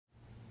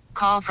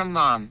Call from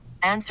mom.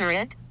 Answer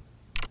it.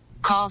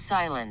 Call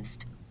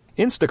silenced.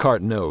 Instacart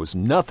knows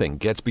nothing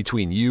gets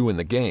between you and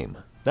the game.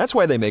 That's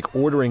why they make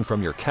ordering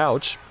from your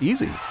couch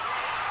easy.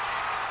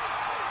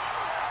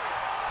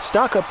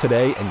 Stock up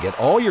today and get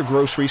all your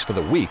groceries for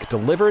the week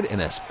delivered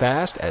in as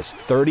fast as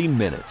 30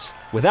 minutes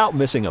without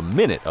missing a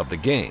minute of the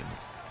game.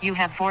 You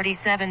have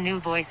 47 new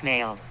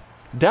voicemails.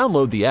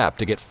 Download the app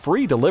to get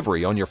free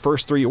delivery on your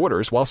first 3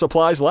 orders while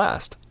supplies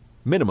last.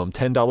 Minimum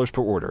 $10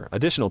 per order.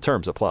 Additional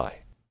terms apply.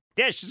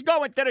 This is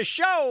going to the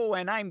show,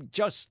 and I'm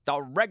just a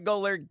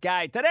regular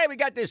guy. Today we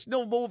got this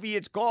new movie.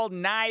 It's called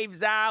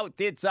Knives Out.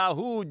 It's a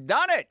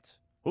whodunit.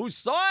 Who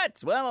saw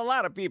it? Well, a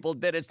lot of people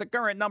did. It's the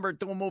current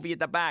 #2 movie at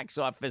the box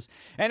office.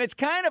 And it's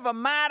kind of a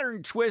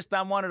modern twist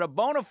on one of the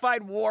bona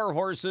fide war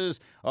horses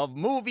of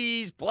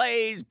movies,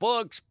 plays,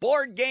 books,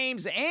 board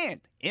games, and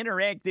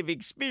interactive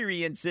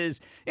experiences.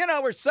 You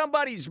know, where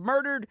somebody's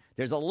murdered,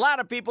 there's a lot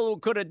of people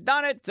who could have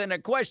done it, and the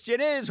question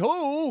is,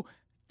 who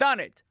done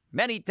it?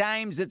 Many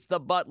times it's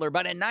the butler,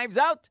 but in Knives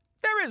Out,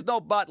 there is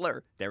no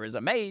butler. There is a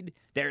maid,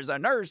 there's a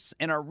nurse,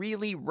 and a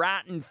really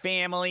rotten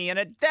family, and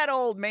a dead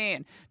old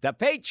man. The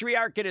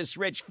patriarch of this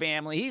rich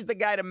family, he's the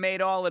guy that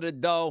made all of the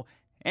dough,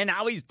 and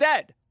now he's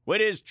dead with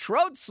his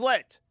throat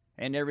slit.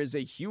 And there is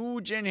a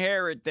huge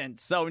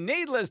inheritance. So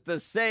needless to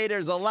say,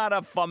 there's a lot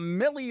of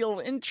familial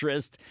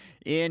interest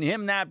in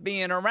him not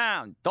being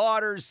around.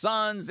 Daughters,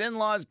 sons,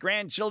 in-laws,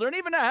 grandchildren,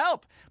 even a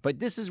help. But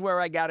this is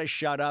where I gotta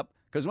shut up.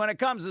 Because when it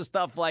comes to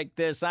stuff like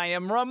this, I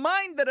am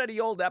reminded of the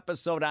old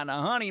episode on The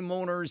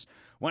Honeymooners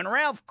when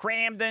Ralph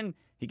Cramden,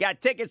 he got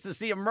tickets to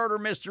see a murder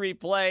mystery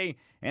play,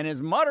 and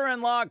his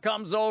mother-in-law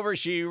comes over.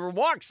 She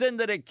walks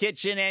into the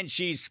kitchen, and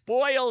she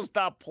spoils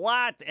the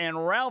plot,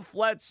 and Ralph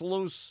lets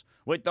loose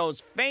with those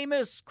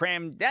famous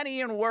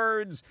Cramdenian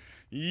words,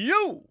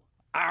 "You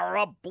are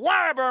a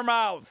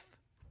blabbermouth."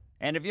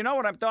 And if you know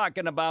what I'm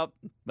talking about,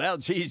 well,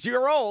 geez,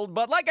 you're old.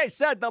 But like I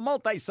said, the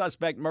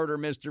multi-suspect murder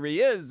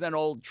mystery is an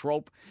old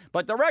trope.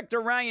 But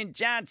director Rian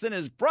Johnson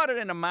has brought it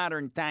into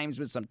modern times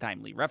with some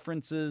timely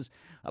references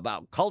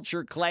about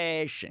culture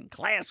clash and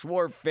class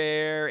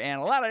warfare. And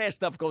a lot of that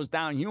stuff goes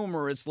down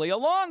humorously,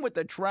 along with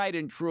the tried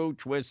and true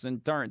twists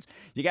and turns.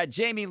 You got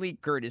Jamie Lee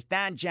Curtis,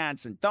 Don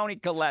Johnson, Toni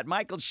Collette,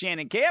 Michael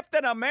Shannon,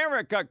 Captain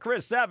America,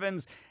 Chris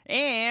Evans,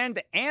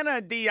 and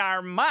Ana de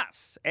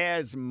Armas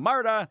as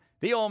Marta,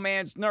 the old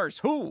man's nurse,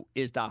 who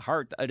is the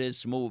heart of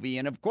this movie.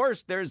 And, of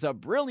course, there's a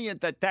brilliant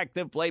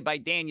detective played by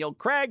Daniel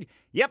Craig.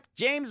 Yep,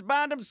 James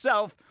Bond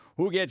himself,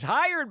 who gets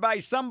hired by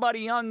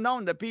somebody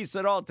unknown to piece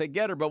it all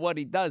together. But what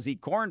he does, he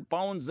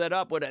cornbones it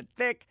up with a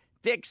thick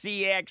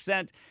Dixie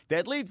accent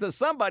that leads to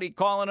somebody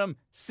calling him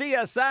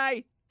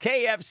CSI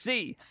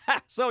KFC.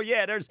 So,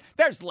 yeah,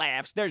 there's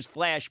laughs, there's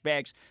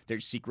flashbacks,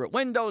 there's secret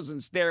windows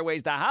and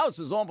stairways. The house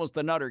is almost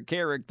another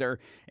character.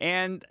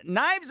 And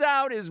Knives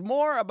Out is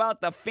more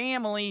about the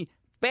family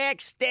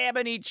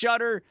backstabbing each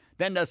other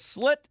than the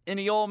slit in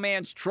the old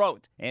man's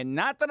throat. And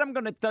not that I'm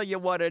going to tell you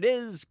what it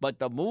is, but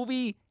the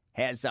movie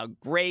has a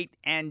great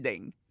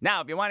ending. Now,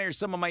 if you want to hear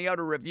some of my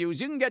other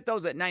reviews, you can get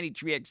those at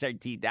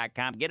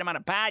 93XRT.com. Get them on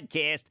a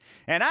podcast.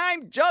 And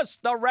I'm just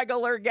a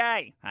regular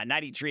guy on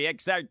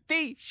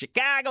 93XRT,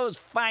 Chicago's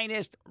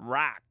finest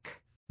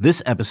rock.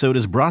 This episode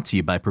is brought to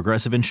you by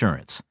Progressive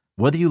Insurance.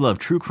 Whether you love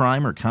true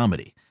crime or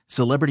comedy,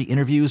 celebrity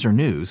interviews or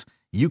news,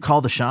 you call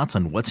the shots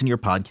on what's in your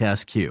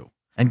podcast queue.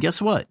 And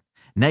guess what?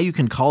 Now you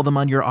can call them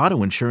on your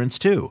auto insurance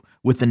too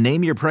with the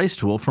Name Your Price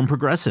tool from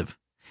Progressive.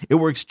 It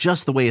works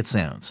just the way it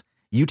sounds.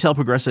 You tell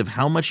Progressive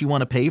how much you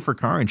want to pay for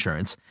car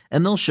insurance,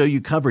 and they'll show you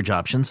coverage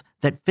options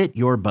that fit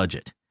your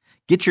budget.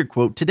 Get your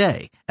quote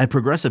today at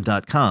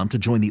Progressive.com to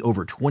join the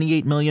over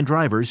 28 million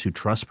drivers who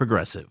trust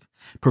Progressive.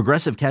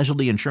 Progressive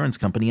Casualty Insurance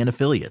Company and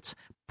Affiliates.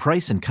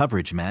 Price and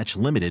coverage match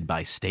limited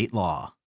by state law.